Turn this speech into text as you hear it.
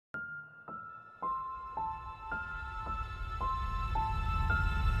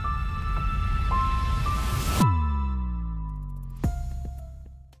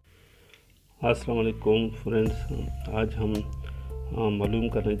अस्सलाम वालेकुम फ्रेंड्स, आज हम मालूम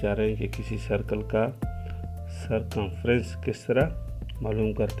करने जा रहे हैं कि किसी सर्कल का सरकमफ्रेंस किस तरह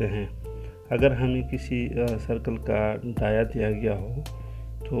मालूम करते हैं। अगर हमें किसी सर्कल का दायरा दिया गया हो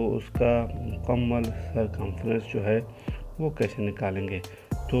तो उसका मुकम्मल सरकमफ्रेंस जो है वो कैसे निकालेंगे।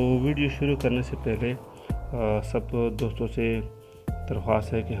 तो वीडियो शुरू करने से पहले सब दोस्तों से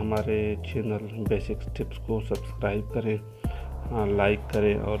दरख्वास्त है कि हमारे चैनल बेसिक टिप्स को सब्सक्राइब करें, लाइक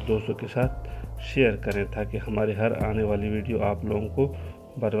करें और दोस्तों के साथ शेयर करें ताकि हमारे हर आने वाली वीडियो आप लोगों को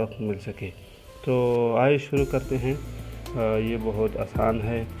बर वक्त मिल सके। तो आइए शुरू करते हैं। ये बहुत आसान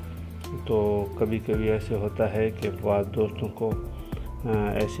है। तो कभी कभी ऐसे होता है कि बाद दोस्तों को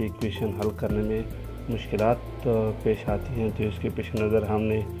ऐसी इक्वेशन हल करने में मुश्किलात पेश आती हैं, तो इसके पेश नज़र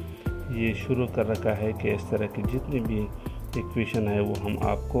हमने ये शुरू कर रखा है कि इस तरह की जितनी भी इक्वेशन है वो हम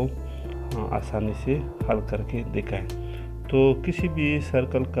आपको आसानी से हल करके दिखाएं। तो किसी भी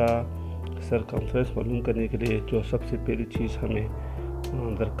सर्कल का सरकमफ्रेंस मालूम करने के लिए जो सबसे पहली चीज़ हमें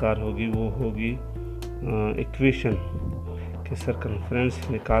दरकार होगी वो होगी इक्वेशन कि सरकमफ्रेंस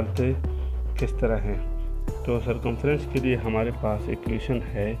निकालते किस तरह हैं। तो सरकमफ्रेंस के लिए हमारे पास इक्वेशन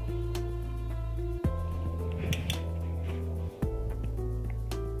है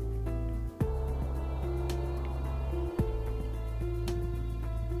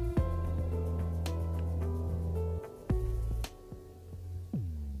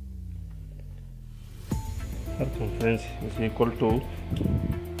circumference is equal to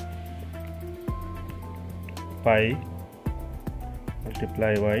pi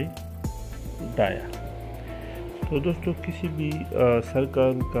multiply by dia. तो दोस्तों किसी भी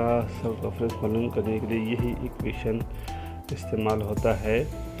सर्कल का सरकमफ्रेंस मालूम करने के लिए यही इक्वेशन इस्तेमाल होता है।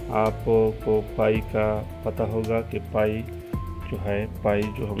 आपको पाई का पता होगा कि पाई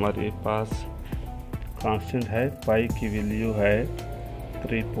जो हमारे पास कांस्टेंट है, पाई की वैल्यू है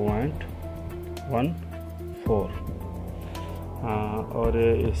 3.14। और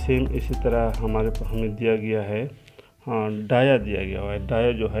सेम इसी तरह हमें दिया गया है, डाया दिया गया हुआ है।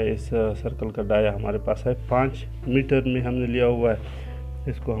 डाया जो है इस सर्कल का डाया हमारे पास है 5 मीटर में हमने लिया हुआ है।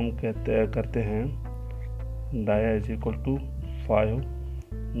 इसको हम करते हैं dia is equal to 5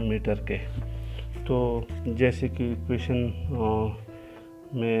 metre के। तो जैसे कि इक्वेशन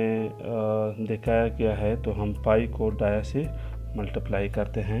में दिखाया गया है, तो हम पाई को डाया से मल्टीप्लाई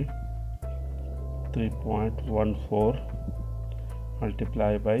करते हैं 3.14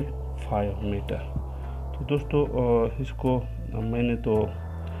 मल्टीप्लाई बाई 5 मीटर। तो दोस्तों इसको मैंने तो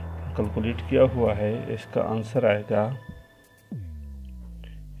कैलकुलेट किया हुआ है, इसका आंसर आएगा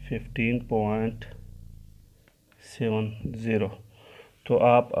 15.70। तो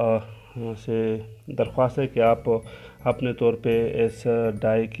आप से दरख्वास्त है कि आप अपने तौर पे इस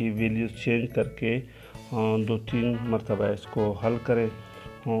डाई की वैल्यू चेंज करके 2-3 मरतबा इसको हल करें।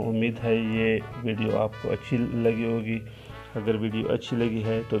 उम्मीद है ये वीडियो आपको अच्छी लगी होगी। अगर वीडियो अच्छी लगी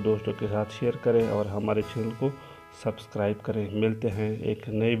है तो दोस्तों के साथ शेयर करें और हमारे चैनल को सब्सक्राइब करें। मिलते हैं एक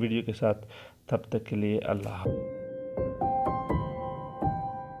नई वीडियो के साथ, तब तक के लिए अल्लाह हाफ़िज़।